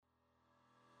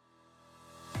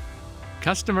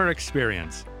Customer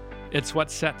experience. It's what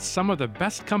sets some of the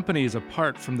best companies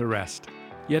apart from the rest,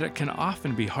 yet it can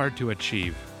often be hard to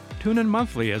achieve. Tune in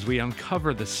monthly as we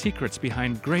uncover the secrets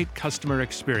behind great customer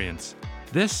experience.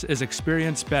 This is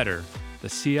Experience Better, the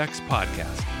CX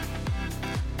podcast.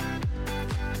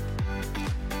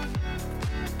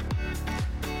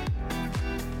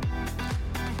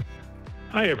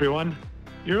 Hi, everyone.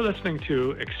 You're listening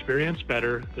to Experience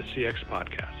Better, the CX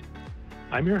podcast.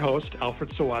 I'm your host,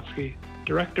 Alfred Sawatsky,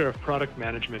 Director of Product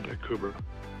Management at Kubra.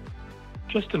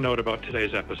 Just a note about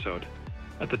today's episode.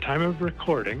 At the time of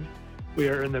recording, we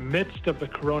are in the midst of the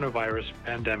coronavirus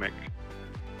pandemic.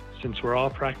 Since we're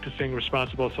all practicing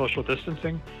responsible social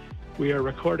distancing, we are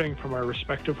recording from our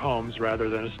respective homes rather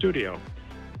than a studio,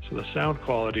 so the sound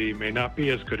quality may not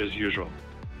be as good as usual.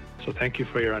 So thank you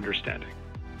for your understanding.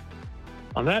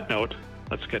 On that note,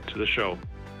 let's get to the show.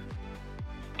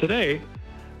 Today,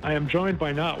 I am joined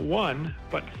by not one,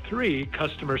 but three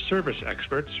customer service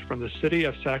experts from the City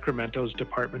of Sacramento's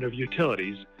Department of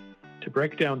Utilities to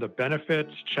break down the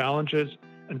benefits, challenges,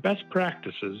 and best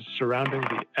practices surrounding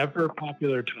the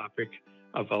ever-popular topic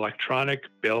of electronic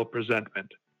bill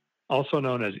presentment, also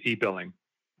known as e-billing.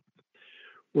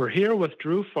 We're here with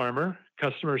Drew Farmer,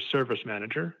 Customer Service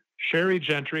Manager, Sherry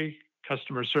Gentry,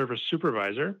 Customer Service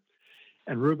Supervisor,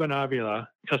 and Ruben Avila,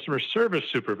 Customer Service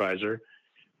Supervisor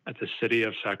at the City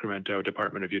of Sacramento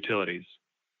Department of Utilities.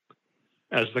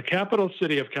 As the capital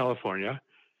city of California,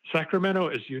 Sacramento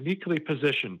is uniquely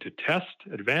positioned to test,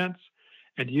 advance,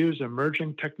 and use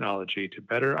emerging technology to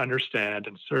better understand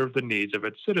and serve the needs of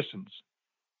its citizens.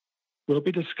 We'll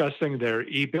be discussing their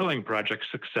e-billing project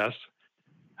success,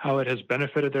 how it has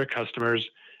benefited their customers,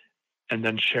 and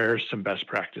then share some best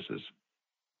practices.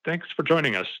 Thanks for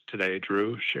joining us today,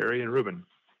 Drew, Sherry, and Ruben.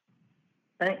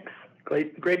 Thanks.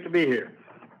 Great to be here.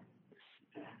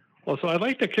 Well, so I'd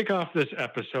like to kick off this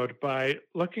episode by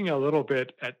looking a little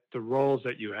bit at the roles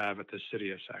that you have at the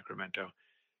City of Sacramento.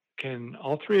 Can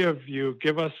all three of you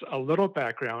give us a little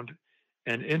background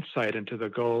and insight into the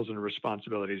goals and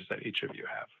responsibilities that each of you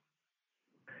have?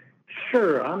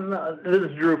 Sure. This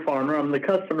is Drew Farmer. I'm the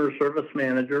Customer Service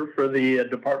Manager for the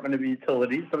Department of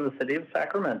Utilities in the City of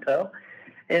Sacramento.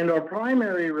 And our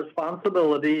primary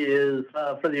responsibility is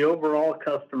for the overall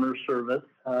customer service,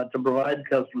 to provide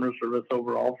customer service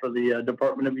overall for the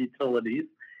Department of Utilities.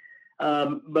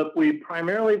 But we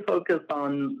primarily focus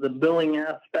on the billing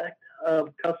aspect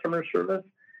of customer service.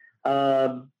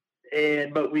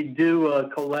 But we do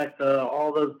collect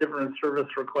all those different service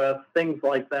requests, things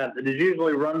like that. It is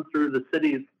usually run through the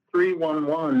city's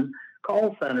 311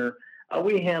 call center.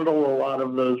 We handle a lot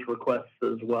of those requests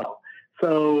as well.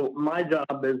 So my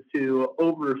job is to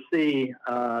oversee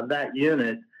that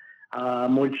unit,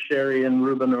 which Sherry and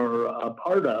Ruben are a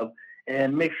part of,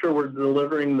 and make sure we're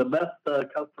delivering the best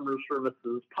customer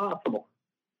services possible.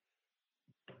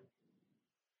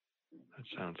 That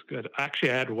sounds good.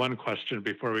 Actually, I had one question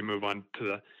before we move on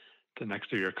to the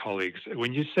next of your colleagues.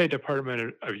 When you say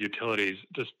Department of Utilities,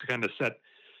 just to kind of set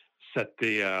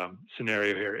the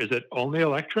scenario here, is it only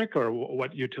electric, or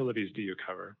what utilities do you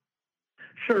cover?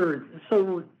 Sure.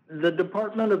 So the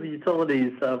Department of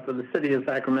Utilities for the City of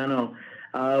Sacramento,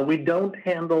 we don't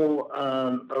handle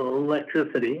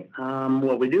electricity.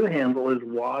 What we do handle is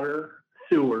water,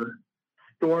 sewer,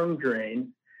 storm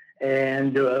drain,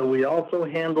 and we also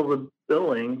handle the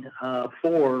billing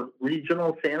for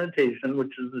regional sanitation,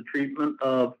 which is the treatment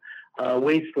of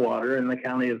wastewater in the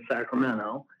county of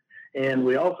Sacramento. And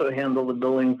we also handle the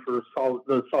billing for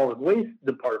the solid waste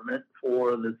department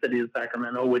for the City of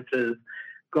Sacramento, which is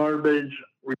garbage,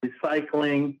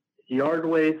 recycling, yard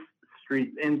waste,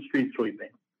 street sweeping.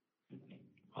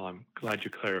 Well, I'm glad you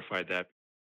clarified that.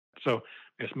 So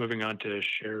I guess moving on to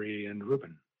Sherry and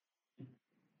Ruben.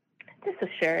 This is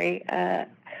Sherry.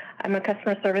 I'm a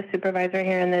customer service supervisor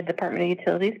here in the Department of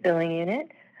Utilities billing unit.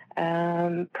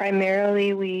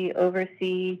 Primarily, we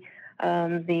oversee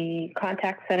the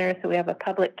contact center, so we have a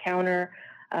public counter,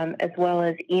 as well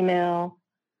as email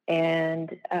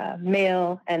and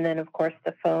mail, and then, of course,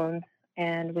 the phones.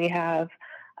 And we have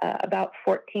about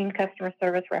 14 customer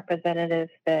service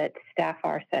representatives that staff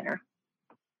our center.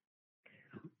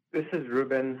 This is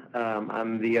Ruben.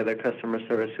 I'm the other customer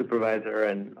service supervisor,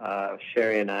 and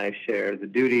Sherry and I share the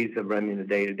duties of running the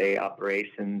day-to-day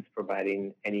operations,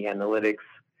 providing any analytics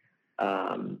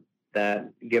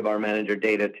that give our manager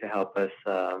data to help us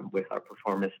with our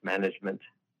performance management.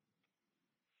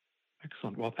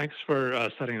 Excellent. Well, thanks for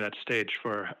setting that stage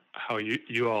for how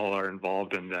you all are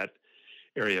involved in that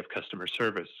area of customer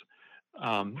service.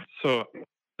 So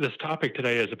this topic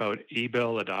today is about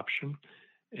e-bill adoption,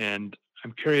 and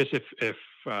I'm curious if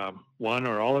one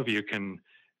or all of you can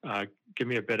give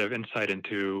me a bit of insight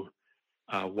into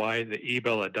why the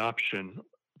e-bill adoption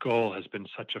goal has been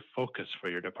such a focus for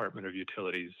your Department of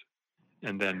Utilities.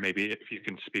 And then maybe if you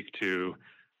can speak to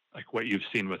like what you've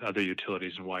seen with other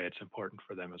utilities and why it's important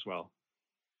for them as well.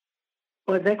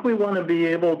 Well, I think we want to be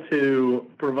able to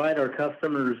provide our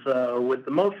customers with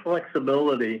the most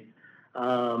flexibility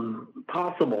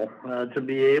possible to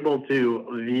be able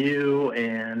to view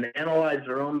and analyze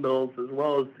their own bills as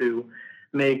well as to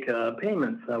make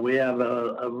payments. We have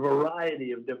a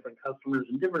variety of different customers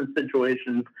in different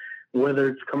situations, whether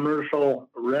it's commercial,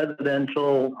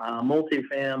 residential,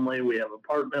 multifamily. We have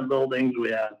apartment buildings.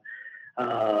 We have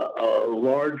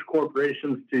large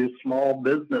corporations to small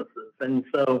businesses. And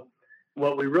so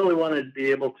what we really wanted to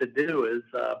be able to do is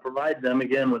provide them,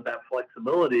 again, with that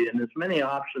flexibility and as many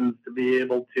options to be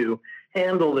able to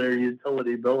handle their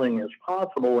utility billing as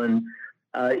possible. And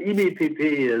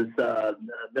EBPP has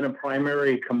been a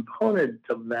primary component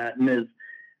of that and has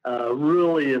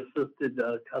really assisted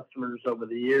customers over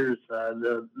the years.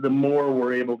 The more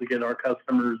we're able to get our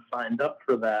customers signed up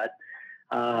for that,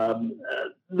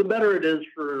 the better it is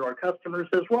for our customers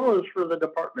as well as for the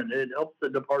department. It helps the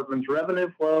department's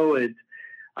revenue flow. It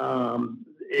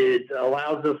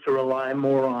allows us to rely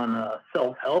more on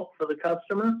self-help for the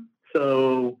customer.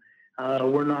 So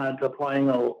we're not applying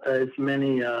as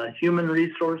many human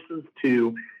resources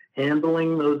to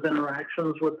handling those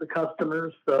interactions with the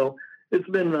customers. So it's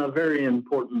been very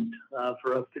important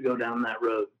for us to go down that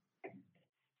road.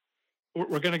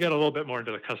 We're going to get a little bit more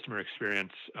into the customer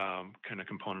experience kind of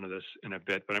component of this in a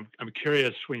bit, but I'm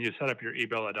curious, when you set up your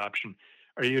e-bill adoption,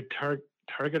 are you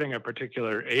targeting a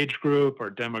particular age group or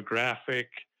demographic,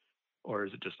 or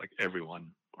is it just like everyone?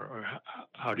 Or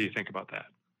how do you think about that?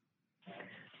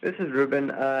 This is Ruben.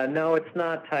 No, it's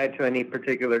not tied to any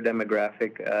particular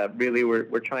demographic. Really,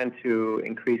 we're trying to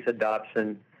increase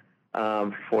adoption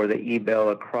for the e-bill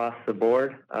across the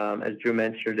board. As Drew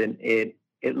mentioned,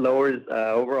 it lowers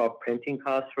overall printing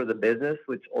costs for the business,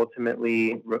 which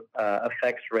ultimately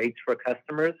affects rates for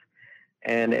customers,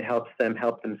 and it helps them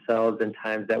help themselves in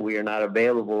times that we are not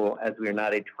available, as we are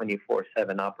not a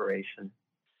 24/7 operation.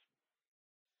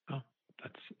 Oh,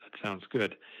 that sounds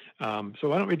good. So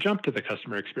why don't we jump to the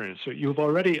customer experience? So you've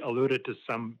already alluded to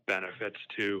some benefits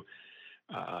to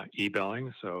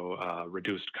e-billing, so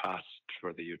reduced costs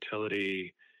for the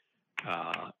utility,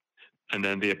 and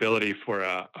then the ability for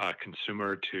a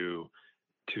consumer to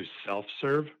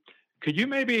self-serve. Could you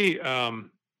maybe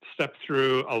step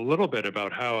through a little bit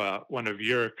about how one of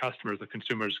your customers, the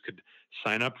consumers, could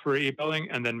sign up for e-billing,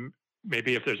 and then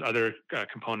maybe if there's other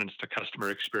components to customer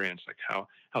experience, like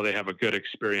how they have a good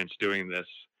experience doing this?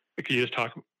 Could you just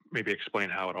maybe explain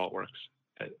how it all works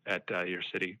at your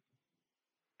city?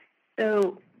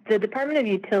 So the Department of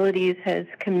Utilities has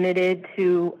committed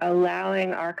to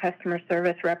allowing our customer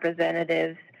service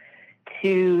representatives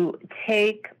to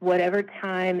take whatever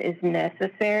time is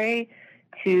necessary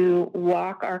to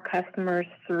walk our customers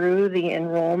through the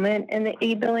enrollment in the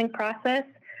e-billing process.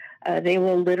 They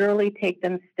will literally take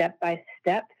them step by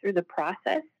step through the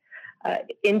process.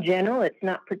 In general, it's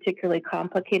not particularly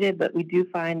complicated, but we do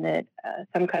find that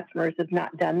some customers have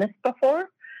not done this before.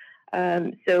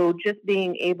 So just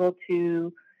being able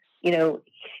to,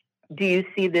 do you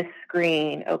see this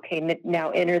screen? Okay, now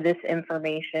enter this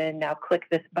information. Now click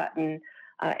this button.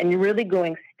 And you're really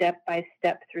going step by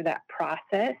step through that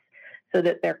process so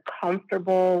that they're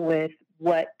comfortable with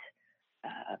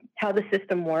how the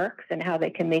system works and how they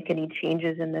can make any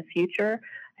changes in the future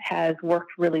has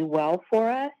worked really well for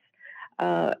us.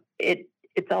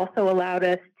 It's also allowed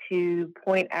us to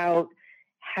point out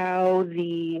how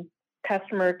the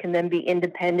customer can then be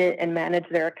independent and manage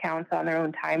their accounts on their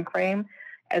own time frame.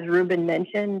 As Ruben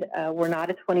mentioned, we're not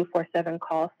a 24/7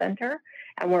 call center,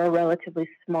 and we're a relatively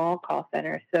small call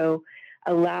center. So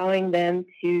allowing them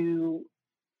to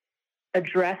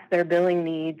address their billing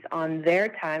needs on their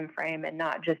time frame and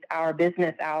not just our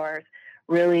business hours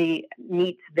really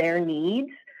meets their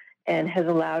needs and has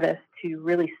allowed us to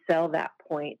really sell that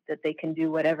point that they can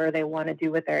do whatever they want to do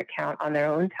with their account on their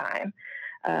own time.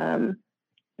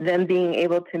 Them being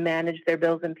able to manage their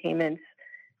bills and payments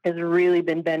has really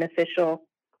been beneficial,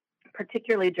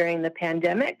 particularly during the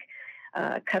pandemic.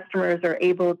 Customers are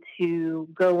able to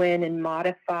go in and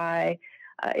modify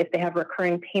if they have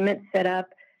recurring payments set up.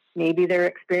 Maybe they're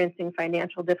experiencing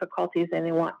financial difficulties and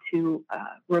they want to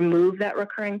remove that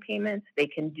recurring payments. They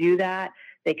can do that.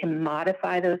 They can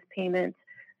modify those payments.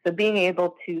 So being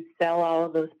able to sell all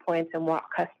of those points and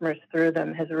walk customers through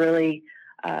them has really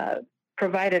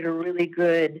provided a really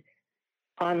good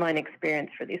online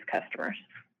experience for these customers.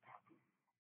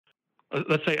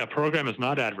 Let's say a program is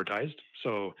not advertised,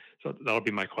 So that'll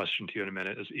be my question to you in a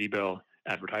minute. Is e-bill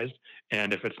advertised?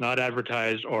 And if it's not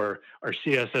advertised, or are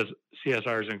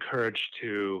CSRs encouraged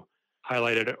to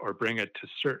highlight it or bring it to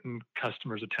certain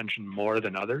customers' attention more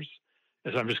than others?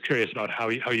 And so I'm just curious about how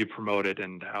you promote it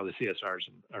and how the CSRs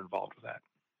are involved with that.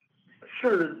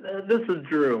 Sure. This is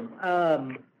Drew.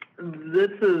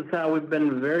 This is how we've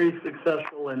been very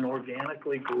successful in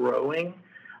organically growing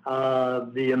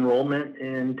the enrollment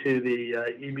into the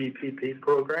EBPP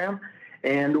program.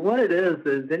 And what it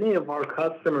is any of our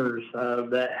customers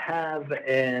that have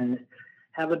a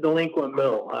delinquent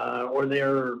bill, or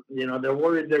they're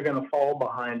worried they're going to fall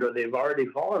behind, or they've already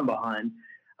fallen behind.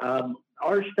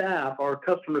 Our staff, our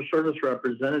customer service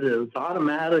representatives,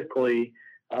 automatically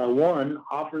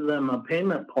offer them a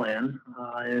payment plan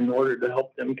in order to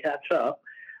help them catch up.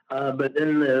 But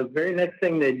then the very next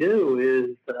thing they do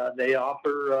is they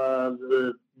offer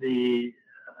the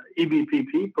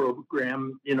EBPP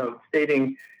program,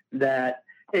 stating that,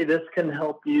 hey, this can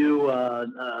help you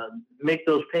make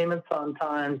those payments on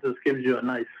time. This gives you a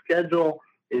nice schedule.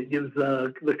 It gives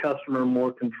the customer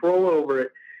more control over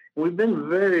it. We've been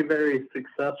very, very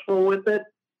successful with it.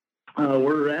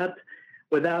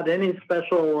 Without any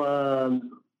special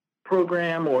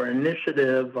program or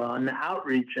initiative on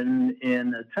outreach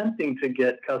in attempting to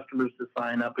get customers to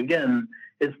sign up. Again,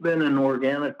 it's been an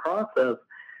organic process.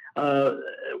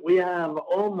 We have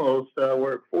almost,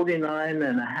 we're at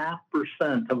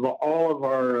 49.5% of all of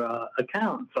our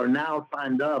accounts are now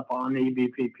signed up on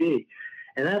EBPP.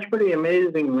 And that's pretty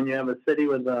amazing when you have a city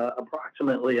with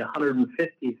approximately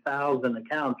 150,000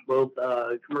 accounts, both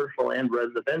commercial and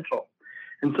residential.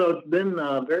 And so it's been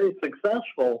very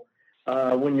successful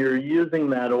when you're using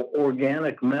that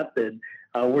organic method.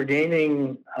 We're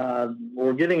getting a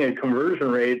conversion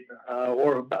rate,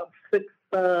 or about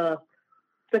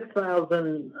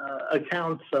 6,000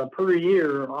 accounts per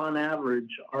year on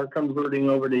average are converting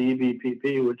over to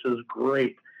EBPP, which is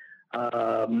great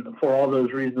for all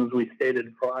those reasons we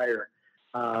stated prior,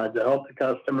 to help the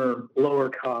customer, lower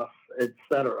costs,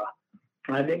 etc.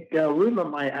 I think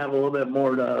Ruben might have a little bit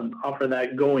more to offer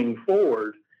that going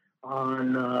forward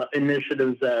on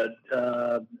initiatives that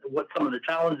what some of the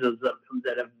challenges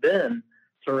that have been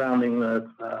surrounding this,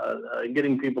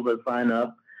 getting people to sign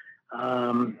up,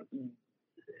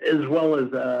 as well as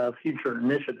future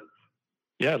initiatives.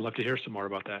 Yeah, I'd love to hear some more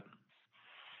about that.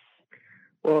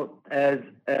 Well, as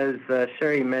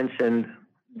Sherry mentioned,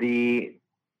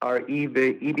 our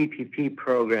EBPP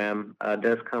program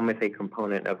does come with a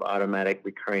component of automatic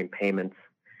recurring payments.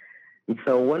 And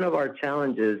so one of our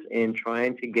challenges in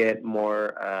trying to get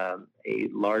a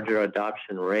larger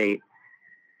adoption rate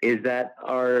is that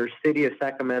our city of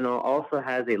Sacramento also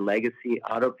has a legacy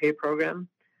auto pay program,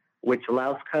 which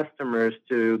allows customers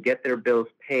to get their bills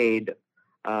paid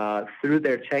through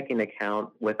their checking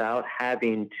account without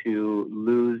having to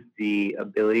lose the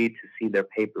ability to see their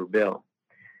paper bill.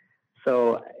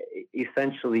 So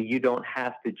essentially, you don't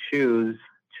have to choose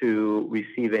to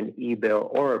receive an e-bill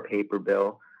or a paper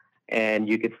bill, and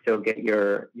you could still get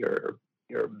your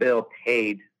bill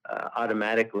paid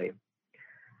automatically.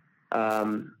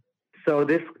 So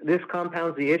this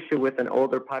compounds the issue with an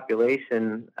older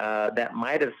population that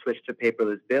might have switched to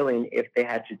paperless billing if they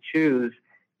had to choose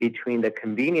between the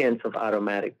convenience of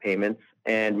automatic payments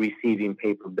and receiving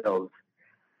paper bills.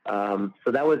 So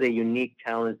that was a unique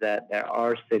challenge that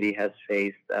our city has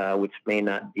faced, which may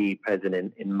not be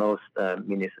present in most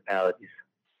municipalities.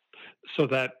 So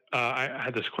that I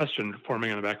had this question forming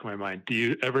in the back of my mind. Do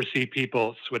you ever see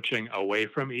people switching away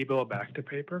from e-bill back to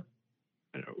paper?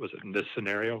 Was it in this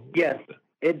scenario? Yes,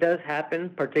 it does happen.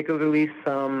 Particularly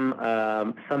some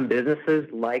businesses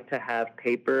like to have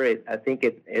paper. I think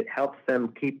it helps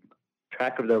them keep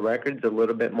track of their records a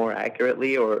little bit more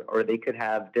accurately, or they could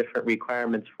have different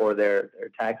requirements for their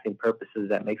taxing purposes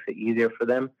that makes it easier for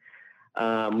them.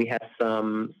 We have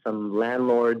some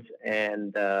landlords,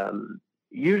 and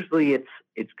usually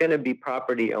it's going to be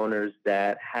property owners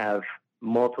that have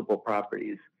multiple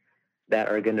properties that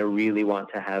are going to really want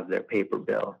to have their paper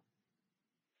bill.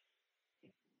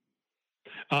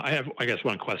 I have, I guess,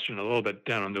 one question a little bit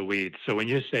down on the weeds. So when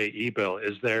you say e-bill,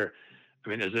 is there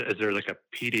like a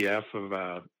PDF of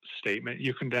a statement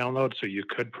you can download so you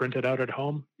could print it out at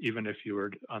home, even if you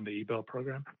were on the e-bill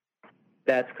program?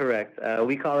 That's correct.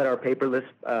 We call it our paperless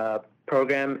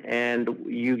program, and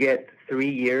you get 3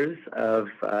 years of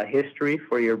history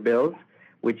for your bills,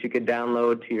 which you could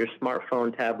download to your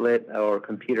smartphone, tablet, or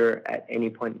computer at any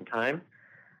point in time.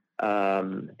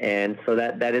 And so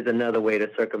that is another way to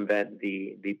circumvent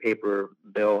the paper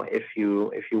bill if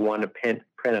you want to print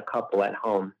a couple at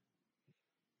home.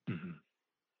 Mm-hmm.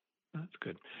 That's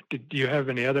good. Do you have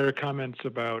any other comments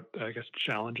about, I guess,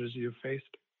 challenges you've faced?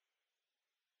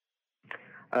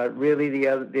 Really,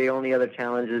 the only other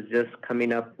challenge is just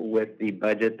coming up with the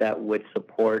budget that would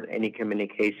support any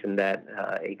communication that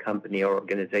a company or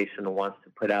organization wants to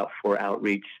put out for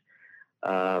outreach.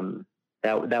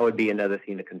 That would be another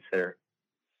thing to consider.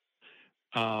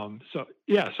 So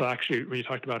actually, when you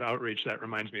talked about outreach, that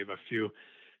reminds me of a few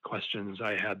questions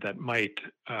I had that might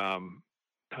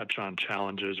touch on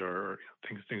challenges or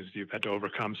things you've had to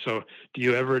overcome. So do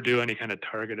you ever do any kind of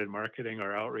targeted marketing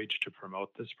or outreach to promote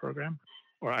this program?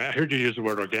 Or I heard you use the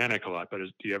word organic a lot, but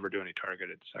do you ever do any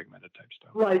targeted, segmented type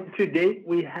stuff? Right. To date,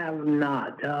 we have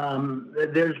not.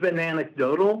 There's been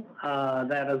anecdotal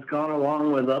that has gone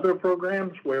along with other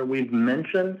programs where we've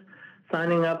mentioned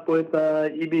signing up with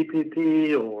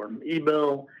EBPP or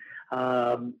eBill.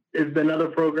 There's been other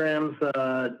programs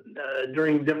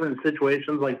during different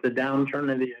situations like the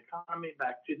downturn of the economy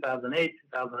back 2008,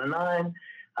 2009.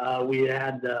 We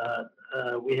had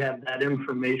that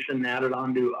information added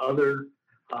onto other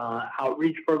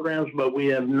outreach programs, but we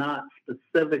have not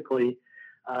specifically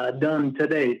done to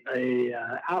date a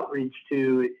outreach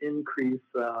to increase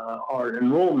our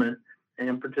enrollment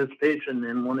and participation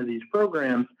in one of these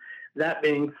programs. That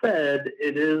being said,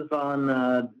 it is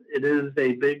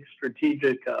a big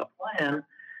strategic plan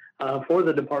for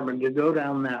the department to go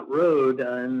down that road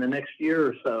in the next year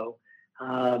or so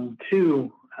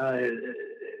to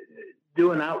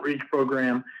do an outreach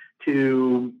program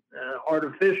to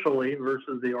artificially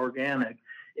versus the organic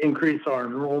increase our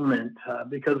enrollment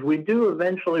because we do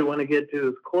eventually want to get to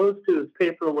as close to as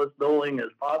paperless billing as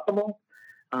possible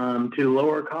to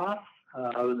lower costs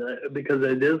because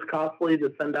it is costly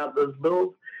to send out those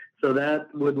bills. So that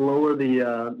would lower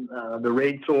the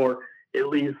rates or at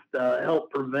least help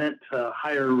prevent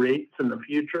higher rates in the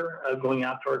future going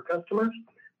out to our customers.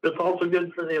 It's also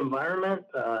good for the environment,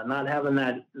 not having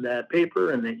that paper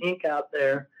and the ink out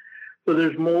there. So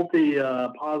there's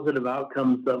positive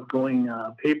outcomes of going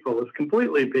paperless,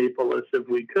 completely paperless if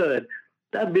we could.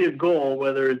 That'd be a goal.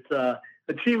 Whether it's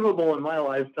achievable in my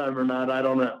lifetime or not, I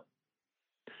don't know.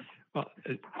 Well,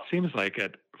 it seems like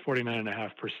at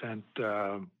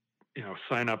 49.5%,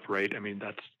 sign up rate. I mean,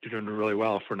 you're doing really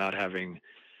well for not having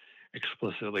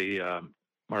explicitly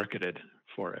marketed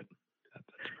for it.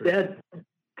 Yeah.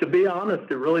 To be honest,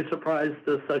 it really surprised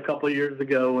us a couple of years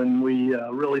ago when we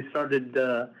really started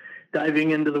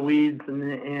diving into the weeds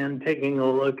and taking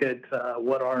a look at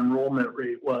what our enrollment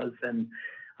rate was. And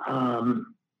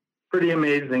pretty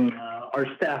amazing. Our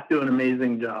staff do an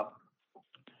amazing job.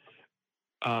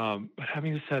 But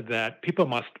having said that, people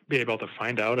must be able to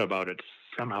find out about it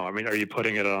somehow. I mean, are you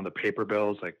putting it on the paper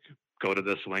bills, like go to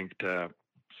this link to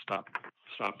stop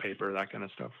paper, that kind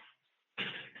of stuff?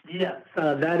 Yes,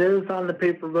 that is on the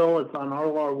paper bill. It's on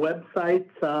all our websites.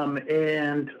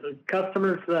 And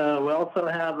customers, we also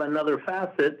have another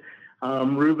facet.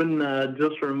 Ruben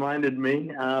just reminded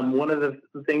me, one of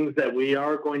the things that we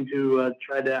are going to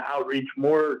try to outreach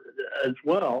more as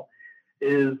well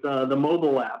is the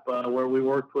mobile app, where we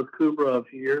worked with Kubra a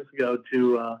few years ago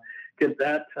to get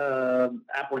that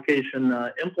application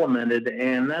implemented.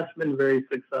 And that's been very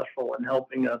successful in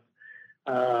helping us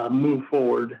move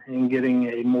forward and getting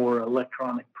a more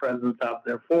electronic presence out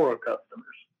there for our customers.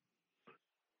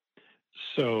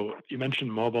 So you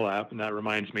mentioned mobile app, and that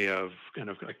reminds me of kind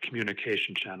of a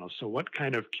communication channel. So what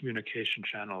kind of communication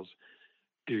channels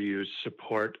do you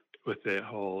support with the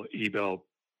whole eBill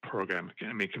program?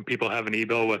 I mean, can people have an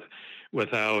eBill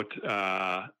without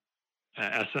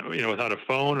without a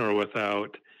phone or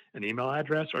without an email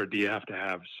address, or do you have to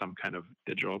have some kind of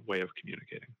digital way of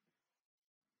communicating?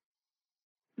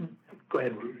 Go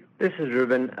ahead, Ruben. This is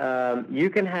Ruben. You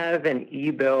can have an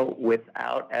e-bill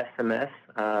without SMS.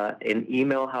 An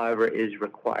email, however, is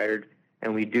required,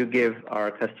 and we do give our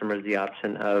customers the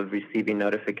option of receiving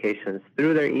notifications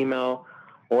through their email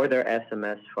or their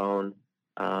SMS phone.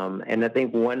 And I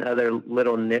think one other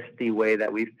little nifty way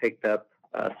that we've picked up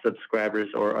subscribers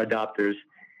or adopters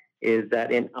is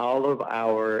that in all of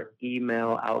our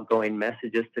email outgoing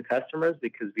messages to customers,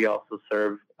 because we also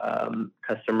serve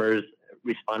customers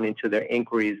responding to their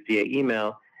inquiries via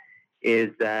email,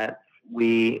 is that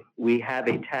we have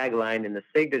a tagline in the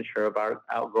signature of our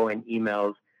outgoing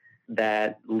emails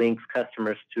that links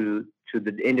customers to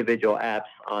the individual apps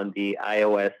on the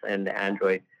iOS and the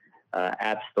Android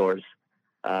app stores.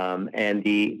 And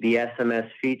the SMS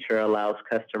feature allows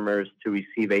customers to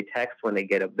receive a text when they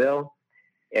get a bill.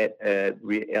 It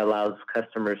allows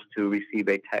customers to receive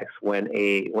a text when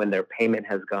their payment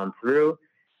has gone through.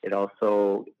 It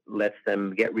also lets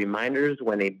them get reminders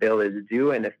when a bill is due,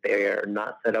 and if they are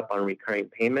not set up on recurring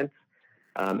payments,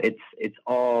 It's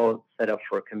all set up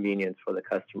for convenience for the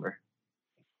customer.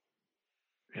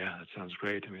 Yeah, that sounds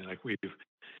great. I mean, like we've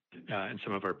in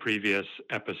some of our previous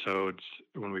episodes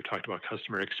when we've talked about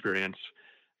customer experience,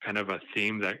 kind of a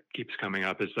theme that keeps coming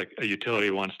up is like a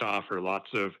utility wants to offer lots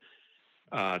of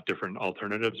different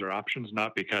alternatives or options,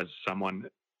 not because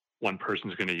one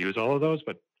person's going to use all of those,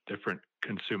 but different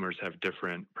consumers have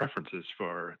different preferences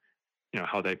for,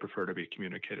 how they prefer to be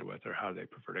communicated with or how they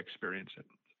prefer to experience it.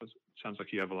 So it sounds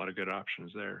like you have a lot of good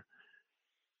options there.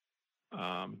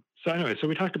 So anyway, so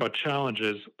we talked about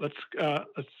challenges. Let's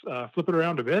flip it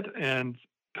around a bit and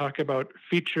talk about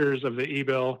features of the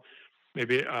e-bill.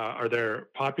 Maybe are there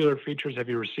popular features? Have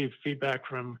you received feedback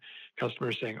from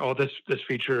customers saying, "Oh, this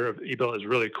feature of e-bill is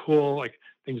really cool," like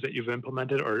things that you've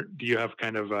implemented, or do you have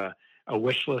kind of a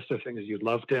wish list of things you'd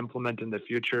love to implement in the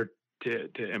future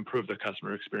to improve the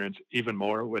customer experience even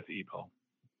more with e-bill?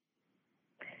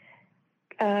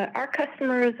 Our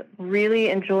customers really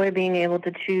enjoy being able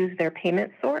to choose their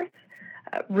payment source.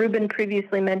 Ruben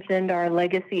previously mentioned our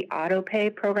legacy auto pay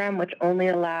program, which only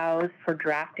allows for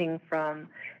drafting from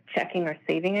checking or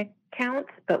saving accounts.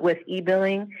 But with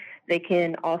e-billing, they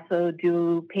can also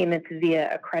do payments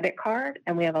via a credit card.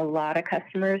 And we have a lot of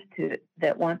customers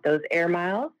that want those air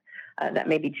miles. That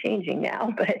may be changing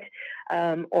now, but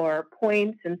or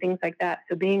points and things like that.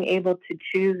 So being able to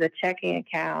choose a checking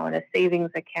account, a savings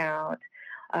account,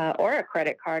 or a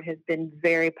credit card has been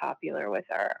very popular with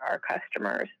our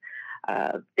customers.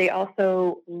 They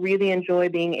also really enjoy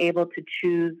being able to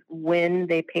choose when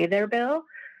they pay their bill.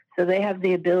 So they have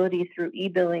the ability through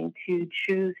e-billing to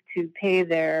choose to pay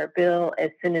their bill as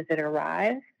soon as it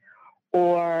arrives,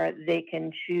 or they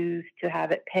can choose to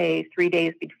have it pay 3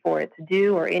 days before it's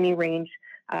due or any range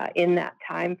in that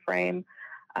time frame.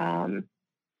 And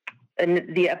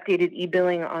the updated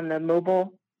e-billing on the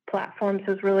mobile platforms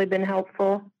has really been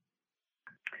helpful.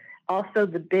 Also, one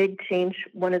of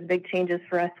the big changes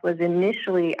for us was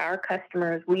initially our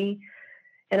customers, in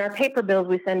our paper bills,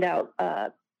 we send out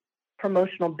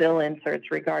promotional bill inserts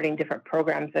regarding different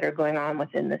programs that are going on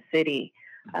within the city.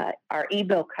 Our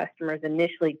e-bill customers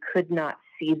initially could not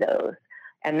see those,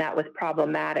 and that was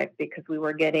problematic because we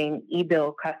were getting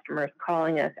e-bill customers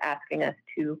calling us, asking us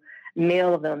to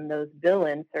mail them those bill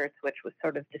inserts, which was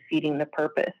sort of defeating the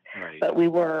purpose. Right. But we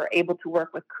were able to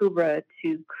work with KUBRA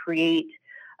to create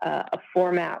a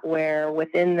format where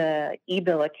within the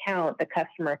e-bill account, the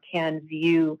customer can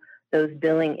view those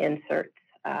billing inserts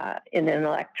in an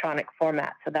electronic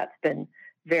format. So that's been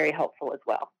very helpful as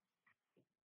well.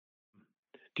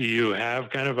 Do you have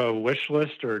kind of a wish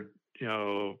list or,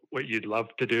 what you'd love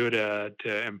to do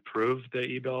to improve the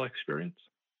e-bill experience?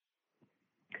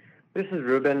 This is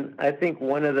Ruben. I think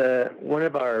one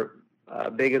of our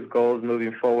biggest goals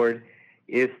moving forward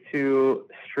is to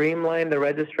streamline the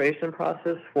registration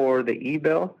process for the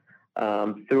e-bill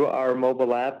through our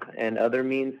mobile app and other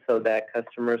means so that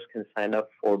customers can sign up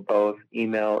for both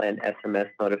email and SMS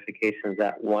notifications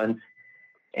at once,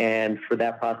 and for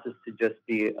that process to just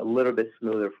be a little bit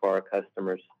smoother for our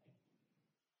customers.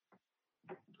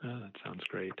 Oh, that sounds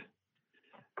great.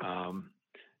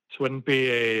 This wouldn't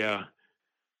be a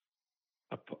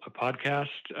podcast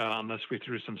unless we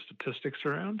threw some statistics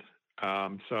around.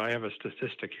 So I have a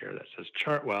statistic here that says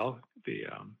Chartwell, the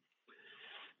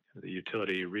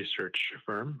utility research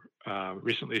firm,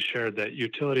 recently shared that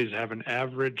utilities have an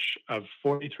average of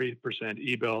 43%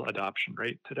 e-bill adoption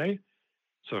rate today.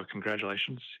 So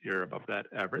congratulations, you're above that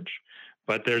average.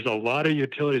 But there's a lot of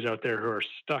utilities out there who are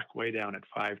stuck way down at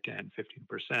 5, 10,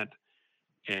 15%.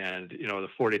 And, the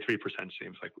 43%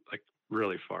 seems like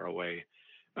really far away.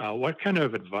 What kind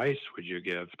of advice would you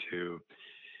give to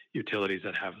utilities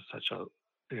that have such a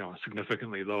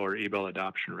significantly lower e-bill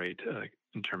adoption rate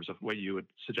in terms of what you would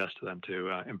suggest to them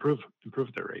to improve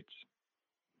their rates?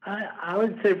 I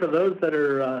would say for those that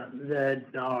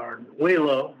are way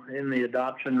low in the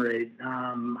adoption rate,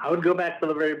 I would go back to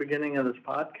the very beginning of this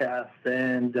podcast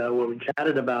and what we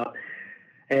chatted about.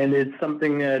 And it's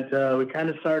something that we kind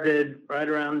of started right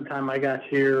around the time I got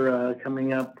here,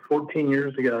 coming up 14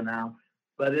 years ago now.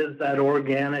 But is that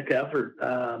organic effort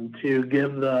to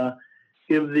give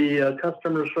the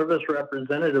customer service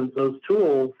representatives those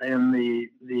tools and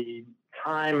the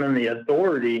time and the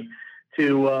authority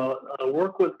to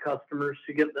work with customers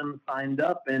to get them signed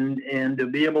up and to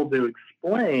be able to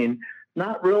explain,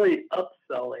 not really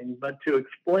upselling, but to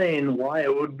explain why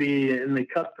it would be in the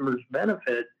customer's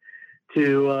benefit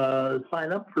to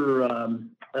sign up for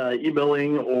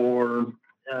e-billing or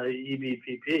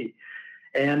EBPP.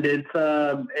 And it's,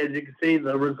 as you can see,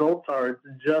 the results are, it's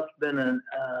just been a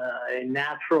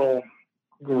natural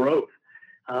growth.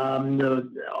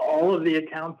 All of the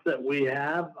accounts that we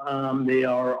have, they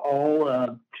are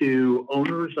all to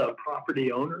owners,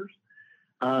 property owners.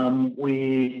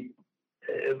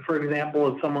 For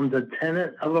example, if someone's a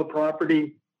tenant of a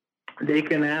property, they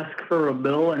can ask for a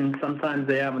bill, and sometimes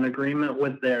they have an agreement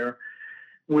with their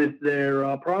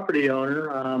property owner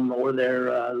or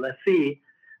their lessee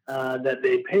that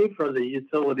they pay for the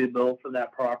utility bill for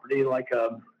that property, like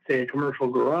say a commercial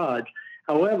garage.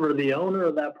 However, the owner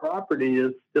of that property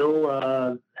is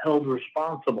still held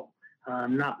responsible,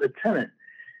 not the tenant.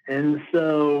 And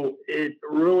so it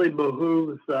really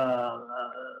behooves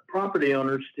property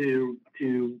owners to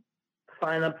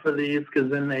sign up for these,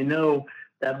 because then they know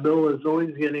that bill is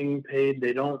always getting paid.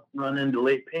 They don't run into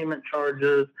late payment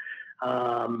charges,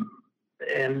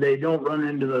 and they don't run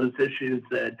into those issues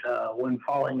that when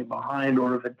falling behind,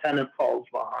 or if a tenant falls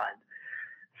behind.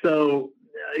 So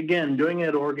again, doing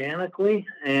it organically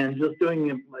and just doing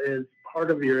it as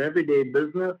part of your everyday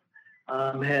business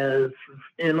has,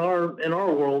 in our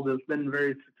world, has been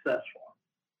very successful.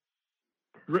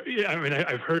 Yeah, I mean,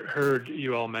 I've heard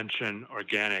you all mention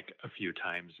organic a few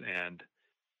times,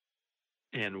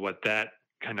 and what that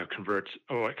kind of converts,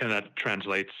 or what kind of that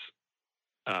translates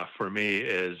for me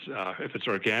is, if it's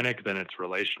organic, then it's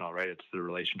relational, right? It's the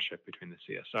relationship between the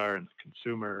CSR and the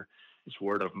consumer. It's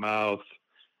word of mouth,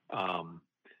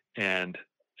 and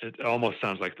it almost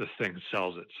sounds like this thing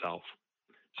sells itself.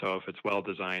 So if it's well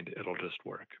designed, it'll just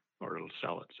work, or it'll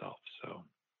sell itself. So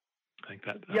I think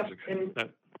that was a good.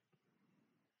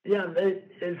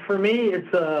 For me,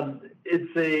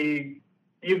 it's a,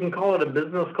 you can call it a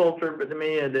business culture, but to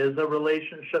me, it is a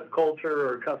relationship culture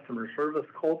or customer service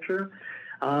culture.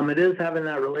 It is having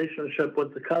that relationship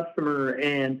with the customer,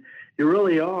 and you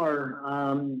really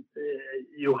are,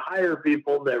 you hire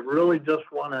people that really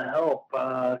just want to help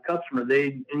customer.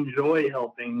 They enjoy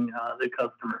helping the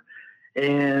customer.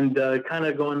 And kind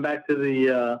of going back to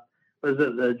the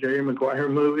Jerry Maguire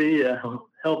movie,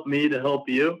 Help Me to Help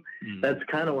You. Mm-hmm. That's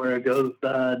kind of where it goes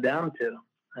down to.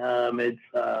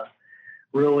 It's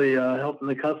really helping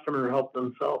the customer help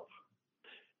themselves.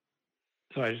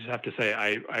 So I just have to say,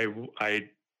 I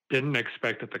didn't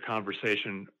expect that the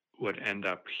conversation would end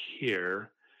up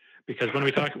here, because when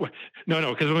we talk, because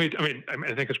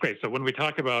I think it's great. So when we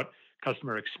talk about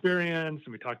customer experience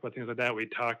and we talk about things like that, we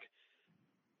talk,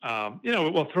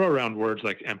 we'll throw around words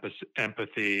like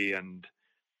empathy,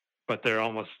 but they're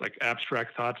almost like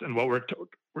abstract thoughts. And what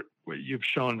you've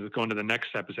shown is going to the next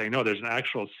step is saying, no, there's an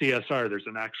actual CSR, there's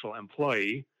an actual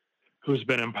employee who's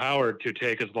been empowered to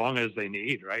take as long as they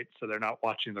need, right? So they're not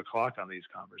watching the clock on these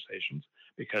conversations,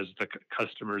 because the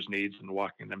customer's needs and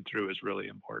walking them through is really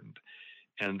important.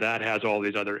 And that has all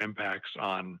these other impacts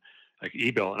on like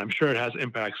eBill. And I'm sure it has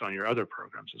impacts on your other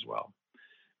programs as well.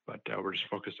 But we're just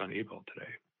focused on eBill today.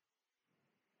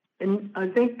 And I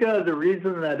think the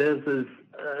reason that is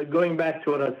going back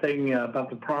to what I was saying about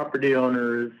the property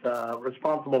owner is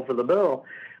responsible for the bill.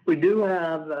 We do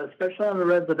have, especially on the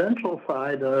residential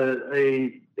side,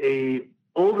 a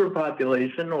older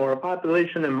population, or a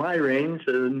population in my range,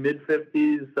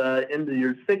 mid-50s into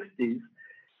your 60s,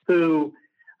 who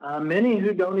many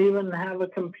who don't even have a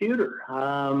computer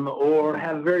or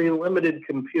have very limited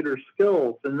computer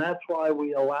skills. And that's why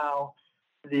we allow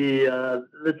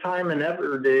the time and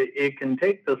effort it can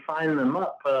take to sign them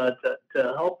up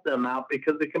to help them out,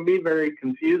 because it can be very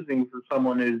confusing for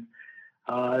someone who's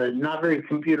not very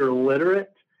computer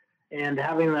literate. And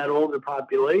having that older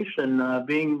population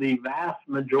being the vast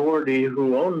majority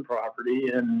who own property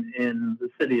in the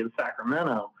city of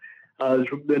Sacramento has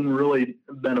been really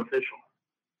beneficial.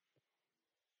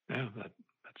 Yeah, that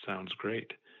sounds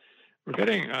great. We're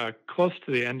getting close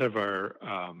to the end of our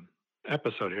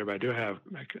episode here, but I do have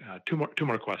two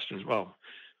more questions. Well,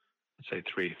 let's say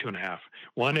two and a half.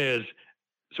 One is,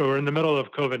 so we're in the middle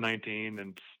of COVID-19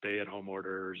 and stay-at-home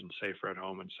orders and safer at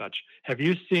home and such. Have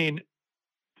you seen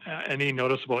any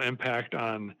noticeable impact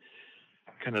on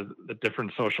kind of the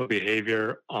different social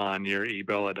behavior on your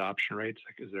eBill adoption rates?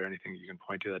 Like, is there anything you can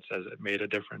point to that says it made a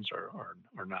difference or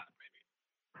not?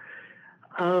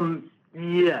 Maybe.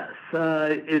 Yes,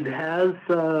 it has.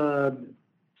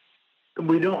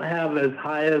 We don't have as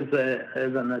high as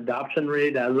an adoption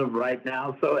rate as of right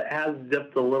now, so it has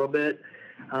dipped a little bit.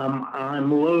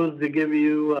 I'm loath to give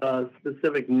you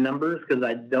specific numbers, because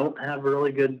I don't have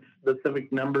really good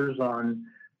specific numbers on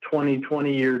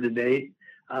 2020 year to date,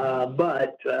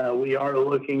 but we are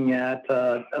looking at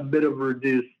a bit of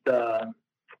reduced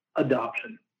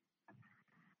adoption.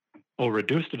 Oh,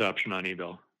 reduced adoption on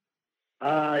eBill.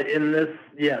 In this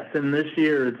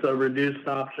year, it's a reduced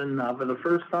option for the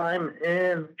first time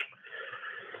in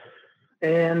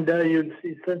And you'd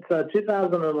see since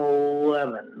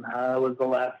 2011 was the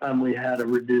last time we had a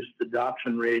reduced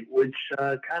adoption rate, which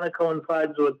kind of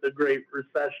coincides with the Great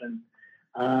Recession,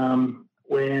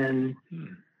 when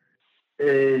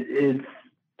it's,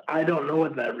 I don't know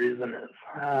what that reason is.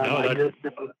 I just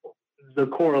know the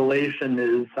correlation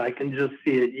is, I can just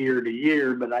see it year to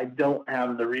year, but I don't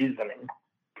have the reasoning.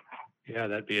 Yeah,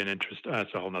 that'd be an interest.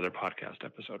 That's a whole nother podcast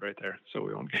episode right there. So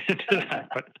we won't get into that.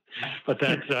 But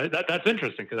that's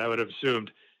interesting, because I would have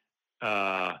assumed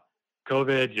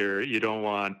COVID. You don't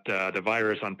want the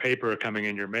virus on paper coming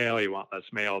in your mail. You want less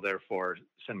mail, therefore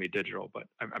send me digital. But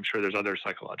I'm sure there's other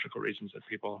psychological reasons that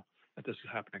this is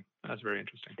happening. That's very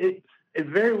interesting. It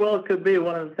very well could be.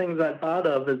 One of the things I thought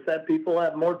of is that people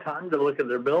have more time to look at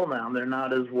their bill now. They're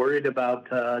not as worried about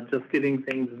just getting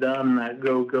things done in that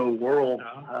go world,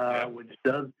 which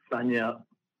does sign you up.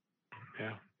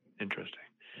 Yeah, interesting.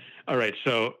 All right,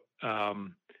 so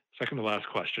second to last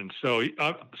question. So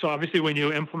obviously, when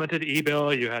you implemented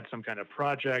eBill, you had some kind of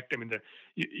project. I mean,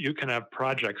 you can have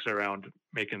projects around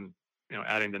making,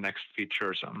 adding the next feature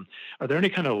or something. Are there any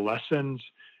kind of lessons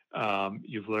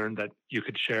you've learned that you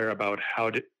could share about how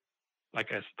to, I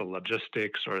guess, the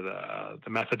logistics or the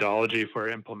methodology for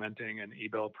implementing an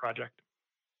eBill project?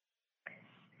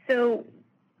 So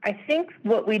I think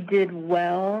what we did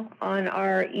well on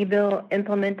our eBill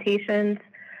implementations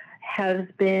has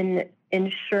been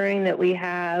ensuring that we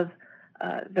have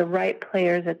the right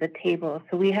players at the table.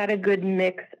 So we had a good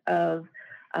mix of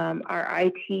our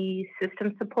IT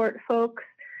system support folks,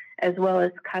 as well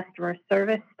as customer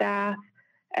service staff,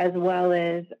 as well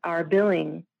as our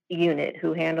billing unit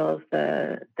who handles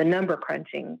the number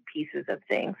crunching pieces of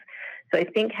things. So I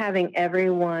think having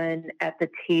everyone at the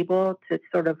table to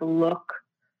sort of look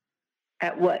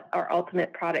at what our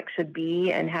ultimate product should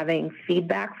be and having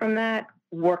feedback from that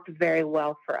worked very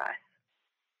well for us.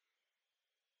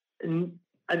 And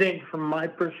I think from my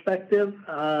perspective,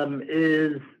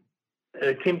 it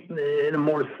came in a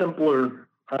more simpler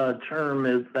term,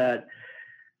 is that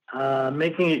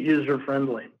making it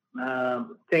user-friendly,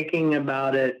 thinking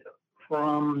about it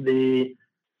from the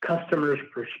customer's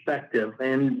perspective.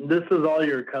 And this is all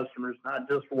your customers, not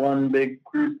just one big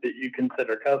group that you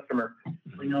consider customer.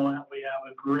 We know that we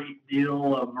have a great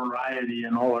deal of variety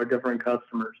in all our different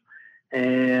customers.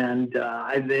 And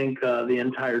I think the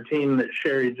entire team that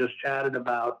Sherry just chatted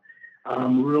about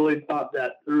really thought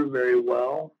that through very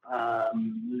well.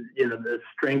 The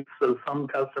strengths of some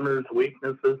customers,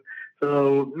 weaknesses.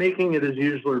 So making it as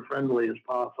user-friendly as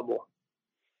possible.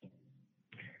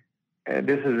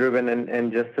 This is Ruben,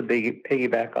 and just to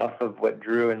piggyback off of what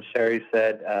Drew and Sherry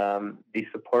said, the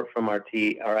support from our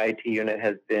IT unit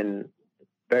has been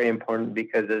very important,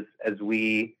 because as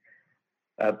we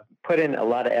put in a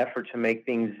lot of effort to make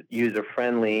things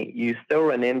user-friendly, you still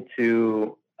run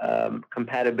into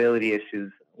compatibility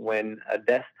issues. When a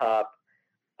desktop,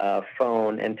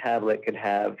 phone, and tablet could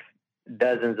have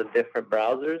dozens of different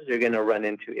browsers, you're going to run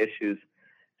into issues.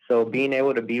 So being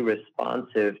able to be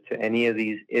responsive to any of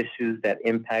these issues that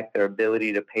impact their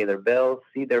ability to pay their bills,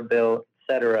 see their bill,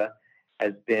 etc.,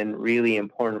 has been really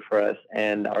important for us.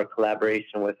 And our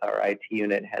collaboration with our IT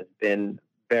unit has been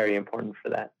very important for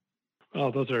that.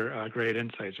 Well, those are great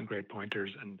insights and great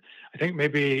pointers. And I think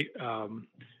maybe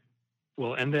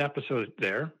we'll end the episode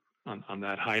there on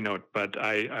that high note. But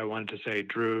I wanted to say,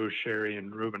 Drew, Sherry,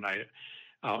 and Ruben,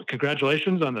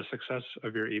 congratulations on the success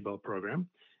of your eBill program.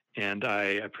 And I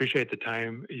appreciate the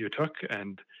time you took.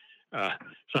 And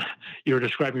so you were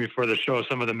describing before the show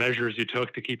some of the measures you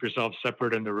took to keep yourself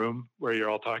separate in the room where you're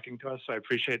all talking to us. So I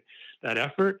appreciate that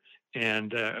effort.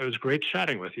 And it was great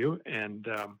chatting with you. And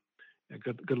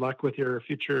good luck with your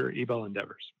future eBill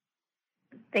endeavors.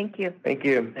 Thank you. Thank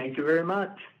you. Thank you very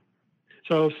much.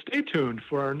 So stay tuned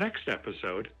for our next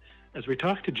episode as we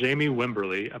talk to Jamie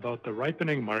Wimberly about the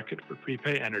ripening market for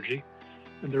prepay energy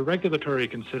and the regulatory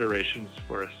considerations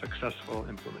for a successful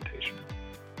implementation.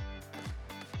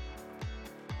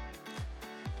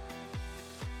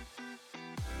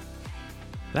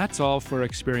 That's all for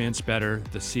Experience Better,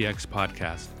 the CX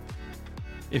podcast.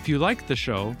 If you like the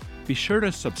show, be sure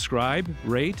to subscribe,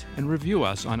 rate, and review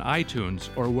us on iTunes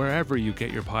or wherever you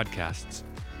get your podcasts.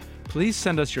 Please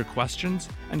send us your questions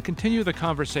and continue the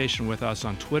conversation with us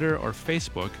on Twitter or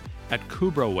Facebook at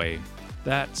KubraWay.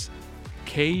 That's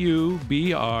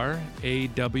KUBRAWAY,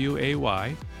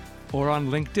 or on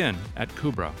LinkedIn at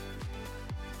Kubra.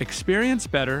 Experience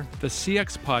Better, the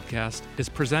CX podcast, is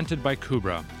presented by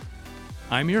Kubra.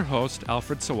 I'm your host,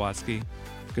 Alfred Sawatsky.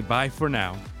 Goodbye for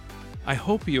now. I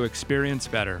hope you experience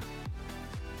better.